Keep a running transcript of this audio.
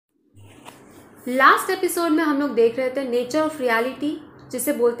Last episode में हम लोग देख रहे थे नेचर ऑफ रियलिटी,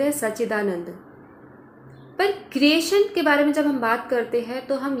 जिसे बोलते हैं सच्चिदानंद। पर क्रिएशन के बारे में जब हम बात करते हैं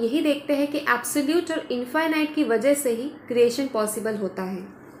तो हम यही देखते हैं कि एब्सोल्यूट और इनफाइनाइट की वजह से ही क्रिएशन पॉसिबल होता है।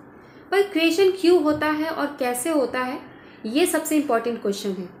 पर क्रिएशन क्यों होता है और कैसे होता है, ये सबसे इम्पॉर्टेंट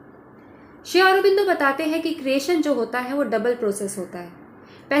क्वेश्चन है। श्री अरबिंदो बताते हैं कि क्रिएशन जो होता है वो डबल प्रोसेस होता है।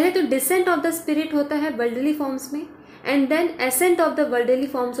 पहले तो डिसेंट ऑफ द स्पिरिट होता है वर्ल्डली फॉर्म्स में, and then ascent of the worldly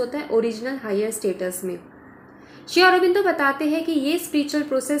forms होता है ओरिजिनल हायर स्टेटस में। श्री अरबिंदो बताते हैं कि ये स्पिरिचुअल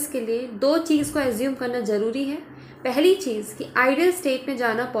प्रोसेस के लिए दो चीज़ को एज्यूम करना जरूरी है। पहली चीज़ कि आइडियल स्टेट में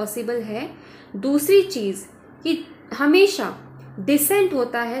जाना पॉसिबल है। दूसरी चीज़ कि हमेशा डिसेंट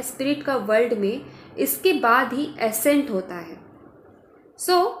होता है स्पिरिट का वर्ल्ड में, इसके बाद ही एसेंट होता है।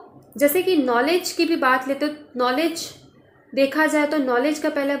 जैसे कि नॉलेज की भी बात लेते हो, नॉलेज देखा जाए तो नॉलेज का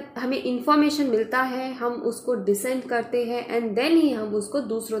पहले हमें इंफॉर्मेशन मिलता है, हम उसको डिसेंड करते हैं एंड देन ही हम उसको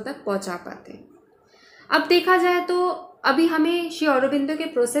दूसरों तक पहुंचा पाते हैं। अब देखा जाए तो अभी हमें श्री अरबिंदो के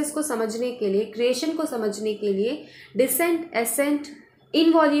प्रोसेस को समझने के लिए, क्रिएशन को समझने के लिए डिसेंट, एसेंट,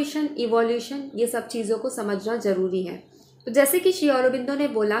 इन्वॉल्यूशन, इवोल्यूशन, ये सब चीज़ों को समझना जरूरी है। तो जैसे कि श्री अरबिंदो ने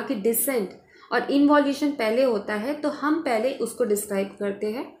बोला कि डिसेंट और इन्वॉल्यूशन पहले होता है, तो हम पहले उसको डिस्क्राइब करते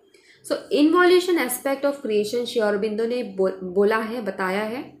हैं। Involution aspect of creation Shri Aurobindo ने बोला है, बताया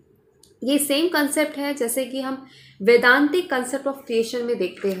है। ये सेम कंसेप्ट है जैसे कि हम वेदांतिक कंसेप्ट ऑफ क्रिएशन में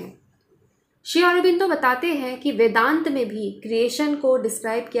देखते हैं। श्री अरबिंदो बताते हैं कि वेदांत में भी क्रिएशन को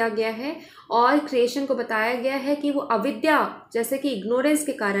डिस्क्राइब किया गया है और क्रिएशन को बताया गया है कि वो अविद्या, जैसे कि इग्नोरेंस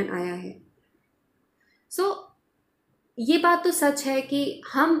के कारण आया है। ये बात तो सच है कि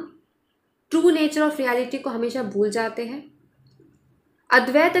हम ट्रू नेचर ऑफ रियलिटी को हमेशा भूल जाते हैं।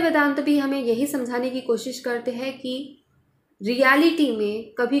 अद्वैत वेदांत भी हमें यही समझाने की कोशिश करते हैं कि रियलिटी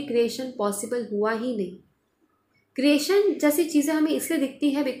में कभी क्रिएशन पॉसिबल हुआ ही नहीं। क्रिएशन जैसी चीज़ें हमें इसलिए दिखती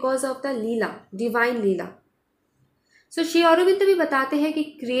है because of the Leela, divine लीला। श्री अरबिंदो भी बताते हैं कि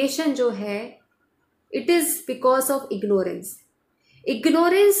क्रिएशन जो है it is because of ignorance.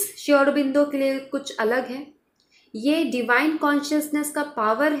 Ignorance Shri Aurobindo के लिए कुछ अलग है। ये डिवाइन कॉन्शियसनेस का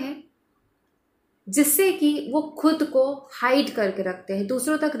पावर है जिससे कि वो खुद को हाइड करके रखते हैं,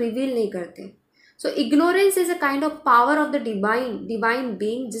 दूसरों तक रिवील नहीं करते। Ignorance is a kind of power of the divine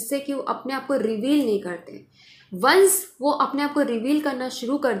being, जिससे कि वो अपने आप को रिवील नहीं करते। वंस वो अपने आप को रिवील करना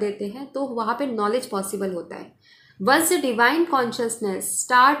शुरू कर देते हैं तो वहाँ पे नॉलेज पॉसिबल होता है। Once the divine consciousness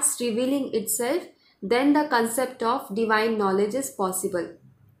starts revealing itself, then the concept of divine knowledge is possible.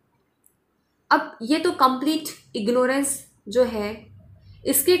 अब ये तो कंप्लीट इग्नोरेंस जो है,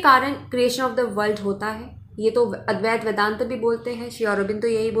 इसके कारण क्रिएशन ऑफ द वर्ल्ड होता है। ये तो अद्वैत वेदांत भी बोलते हैं, श्री अरबिंदो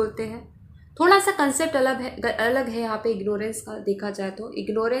यही बोलते हैं। थोड़ा सा कंसेप्ट अलग है यहाँ पे इग्नोरेंस का देखा जाए तो।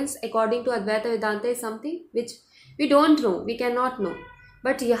 Ignorance according to Advaita Vedanta is something which we don't know, we can not know.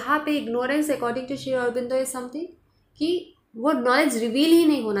 But यहाँ पे ignorance according to Shri Aurobindo is something कि वो नॉलेज रिवील ही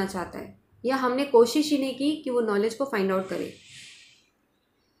नहीं होना चाहता है, या हमने कोशिश ही नहीं की कि वो नॉलेज को फाइंड आउट करें।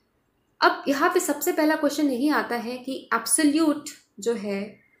 अब यहाँ पे सबसे पहला क्वेश्चन यही आता है कि एब्सोल्यूट जो है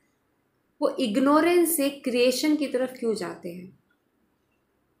वो इग्नोरेंस से क्रिएशन की तरफ क्यों जाते हैं?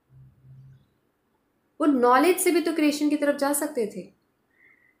 वो नॉलेज से भी तो क्रिएशन की तरफ जा सकते थे,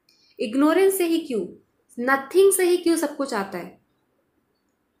 इग्नोरेंस से ही क्यों? नथिंग से ही क्यों सब कुछ आता है?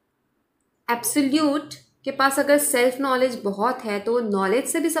 एब्सोल्यूट के पास अगर सेल्फ नॉलेज बहुत है तो वो नॉलेज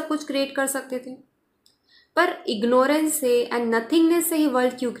से भी सब कुछ क्रिएट कर सकते थे, पर इग्नोरेंस से एंड नथिंगनेस से ही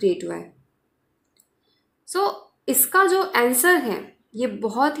वर्ल्ड क्यों क्रिएट हुआ है? इसका जो आंसर है ये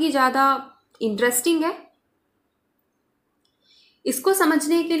बहुत ही ज़्यादा इंटरेस्टिंग है। इसको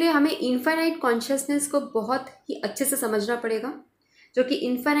समझने के लिए हमें इनफाइनाइट कॉन्शियसनेस को बहुत ही अच्छे से समझना पड़ेगा, जो कि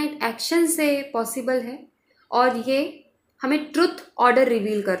इनफाइनाइट एक्शन से पॉसिबल है, और ये हमें ट्रुथ ऑर्डर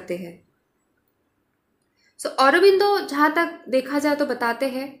रिवील करते हैं। अरबिंदो जहाँ तक देखा जाए तो बताते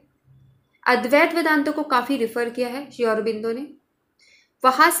हैं, अद्वैत वेदांत को काफ़ी रिफर किया है श्री अरबिंदो ने।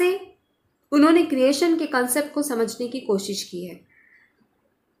 वहाँ से उन्होंने क्रिएशन के कंसेप्ट को समझने की कोशिश की है।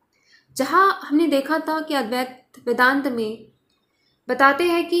 जहाँ हमने देखा था कि अद्वैत वेदांत में बताते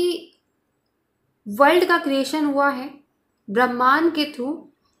हैं कि वर्ल्ड का क्रिएशन हुआ है ब्रह्मांड के through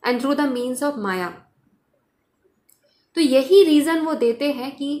and through the means of maya. तो यही रीज़न वो देते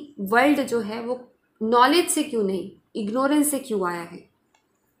हैं कि वर्ल्ड जो है वो नॉलेज से क्यों नहीं, इग्नोरेंस से क्यों आया है।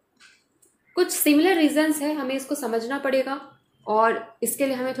 कुछ सिमिलर रीजंस है, हमें इसको समझना पड़ेगा और इसके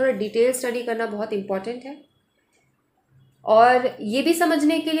लिए हमें थोड़ा डिटेल स्टडी करना बहुत इम्पॉर्टेंट है, और ये भी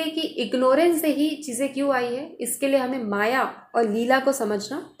समझने के लिए कि इग्नोरेंस से ही चीज़ें क्यों आई है, इसके लिए हमें माया और लीला को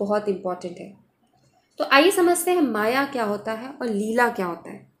समझना बहुत इम्पॉर्टेंट है। तो आइए समझते हैं माया क्या होता है और लीला क्या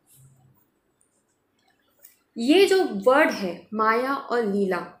होता है। ये जो वर्ड है माया और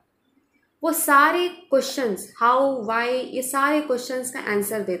लीला, वो सारे क्वेश्चंस, हाउ, व्हाई, ये सारे क्वेश्चंस का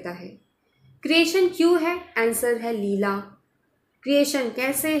आंसर देता है। क्रिएशन क्यों है? आंसर है लीला। क्रिएशन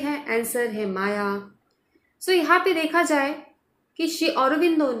कैसे है? आंसर है माया। सो यहाँ पे देखा जाए कि श्री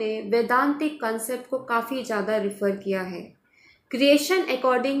औरोबिंदो ने वेदांतिक कॉन्सेप्ट को काफ़ी ज़्यादा रिफर किया है। Creation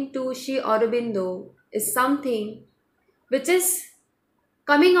according to Shri Aurobindo is something which is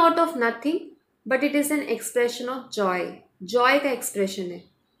coming out of nothing, but it is an expression of Joy. Joy का एक्सप्रेशन है।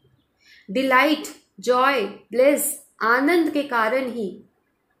 डिलाइट, जॉय, ब्लिस, आनंद के कारण ही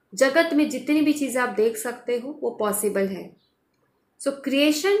जगत में जितनी भी चीज़ें आप देख सकते हो वो पॉसिबल है। सो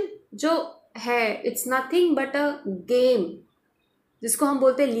क्रिएशन जो है it's nothing but a game, जिसको हम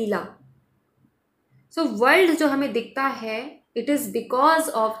बोलते हैं लीला। सो वर्ल्ड जो हमें दिखता है it is because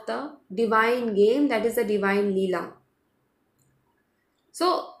of the divine game, that is the divine lila.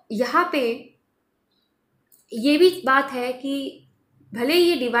 So यहाँ पे ये भी बात है कि भले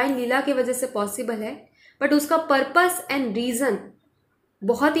ये डिवाइन लीला की वजह से पॉसिबल है, बट उसका पर्पस एंड रीजन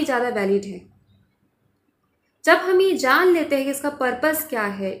बहुत ही ज़्यादा वैलिड है। जब हम ये जान लेते हैं कि इसका पर्पस क्या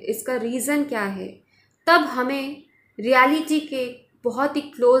है, इसका रीज़न क्या है, तब हमें रियलिटी के बहुत ही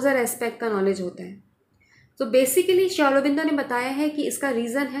क्लोजर एस्पेक्ट का नॉलेज होता है। तो बेसिकली श्री औरोबिंदो ने बताया है कि इसका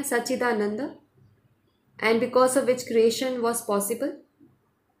रीज़न है Satchidananda, and because of which creation was possible.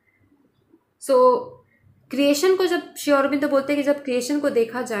 So creation को जब श्री औरोबिंदो बोलते हैं कि जब क्रिएशन को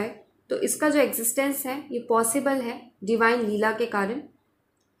देखा जाए तो इसका जो एग्जिस्टेंस है ये पॉसिबल है डिवाइन लीला के कारण।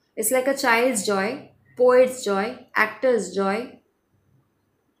 It's like a child's joy, poet's joy, actor's joy,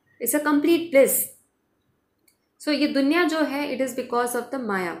 it's a complete bliss. So ये दुनिया जो है it is because of the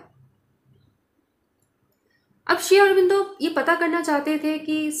माया। अब श्री अरविंदो ये पता करना चाहते थे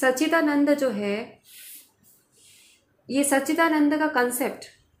कि सच्चिदानंद जो है, ये सच्चिदानंद का कंसेप्ट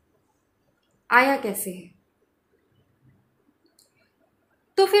आया कैसे है।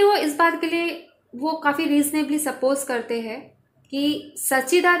 तो फिर वो इस बात के लिए वो काफ़ी रीजनेबली सपोज करते हैं कि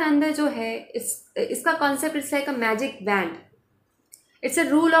सच्चिदानंद जो है इसका concept it's like a magic band, it's a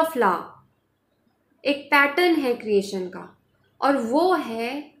rule of law, एक पैटर्न है क्रिएशन का, और वो है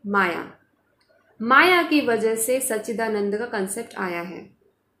माया। माया की वजह से सच्चिदानंद का कंसेप्ट आया है।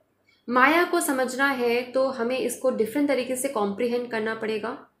 माया को समझना है तो हमें इसको डिफरेंट तरीके से कॉम्प्रिहेंड करना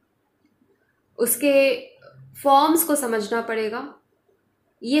पड़ेगा, उसके फॉर्म्स को समझना पड़ेगा।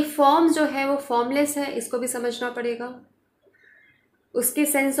 ये फॉर्म जो है वो फॉर्मलेस है, इसको भी समझना पड़ेगा। उसके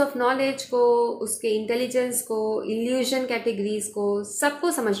सेंस ऑफ नॉलेज को, उसके इंटेलिजेंस को, इल्यूजन कैटेगरीज को,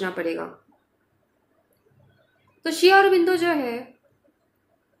 सबको समझना पड़ेगा। तो श्री औरोबिंदो जो है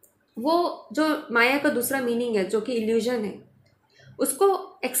वो जो माया का दूसरा मीनिंग है जो कि इल्यूजन है,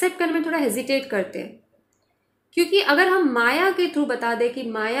 उसको एक्सेप्ट करने में थोड़ा हेजिटेट करते हैं, क्योंकि अगर हम माया के थ्रू बता दें कि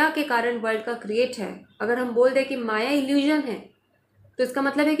माया के कारण वर्ल्ड का क्रिएट है, अगर हम बोल दें कि माया इल्यूजन है, तो इसका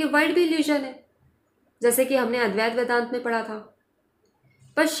मतलब है कि वर्ल्ड भी इल्यूजन है, जैसे कि हमने अद्वैत वेदांत में पढ़ा था।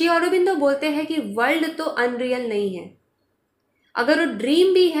 पर श्री औरोबिंदो बोलते हैं कि वर्ल्ड तो अनरियल नहीं है, अगर वो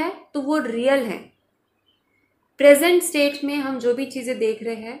ड्रीम भी है तो वो रियल है। प्रेजेंट स्टेट में हम जो भी चीज़ें देख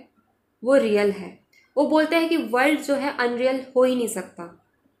रहे हैं वो रियल है। वो बोलते हैं कि वर्ल्ड जो है अनरियल हो ही नहीं सकता।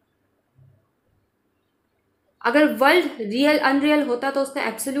 अगर वर्ल्ड रियल अनरियल होता तो उसका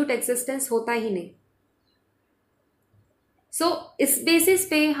एब्सोल्यूट एक्सिस्टेंस होता ही नहीं। सो इस बेसिस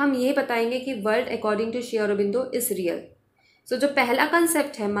पे हम ये बताएंगे कि world according to Shri Aurobindo is real. So जो पहला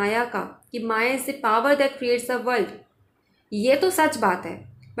कंसेप्ट है माया का, कि maya is the power that creates the world, ये तो सच बात है,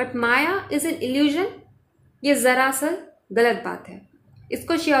 but maya is an illusion, ये जरासल गलत बात है।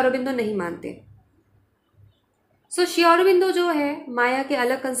 इसको श्री औरोबिंदो नहीं मानते। सो श्री औरोबिंदो जो है माया के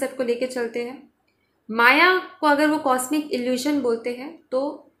अलग कंसेप्ट को लेके चलते हैं। माया को अगर वो कॉस्मिक इल्यूजन बोलते हैं तो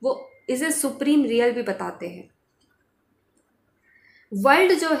वो इसे सुप्रीम रियल भी बताते हैं।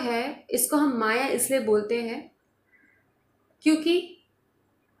 वर्ल्ड जो है इसको हम माया इसलिए बोलते हैं क्योंकि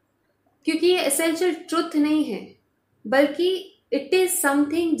ये एसेंशियल ट्रुथ नहीं है, बल्कि इट इज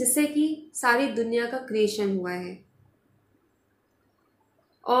समथिंग जिससे कि सारी दुनिया का क्रिएशन हुआ है।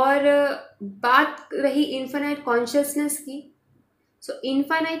 और बात रही इन्फिनाइट कॉन्शियसनेस की, सो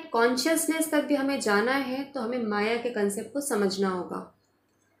इन्फिनाइट कॉन्शियसनेस तक भी हमें जाना है तो हमें माया के कंसेप्ट को समझना होगा।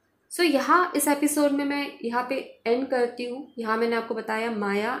 सो यहाँ इस एपिसोड में मैं यहाँ पे एंड करती हूँ। यहाँ मैंने आपको बताया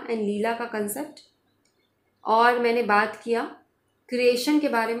माया एंड लीला का कंसेप्ट, और मैंने बात किया क्रिएशन के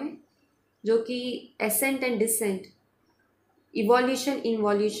बारे में, जो कि ascent and descent, evolution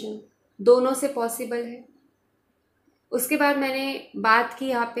involution दोनों से पॉसिबल है। उसके बाद मैंने बात की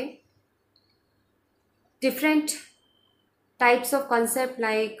यहाँ पे different types of concept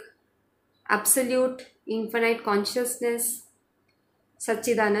like absolute, infinite consciousness,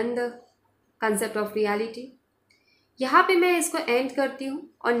 Satchidananda, concept of reality. यहाँ पे मैं इसको एंड करती हूँ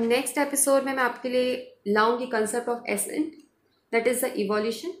और नेक्स्ट एपिसोड में मैं आपके लिए लाऊंगी concept of ascent, that is the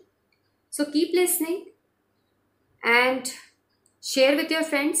evolution. So keep listening and share with your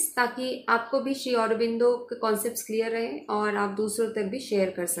friends, ताकि आपको भी श्री औरबिंदो के कॉन्सेप्ट्स क्लियर रहे और आप दूसरों तक भी शेयर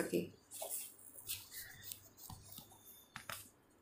कर सकें.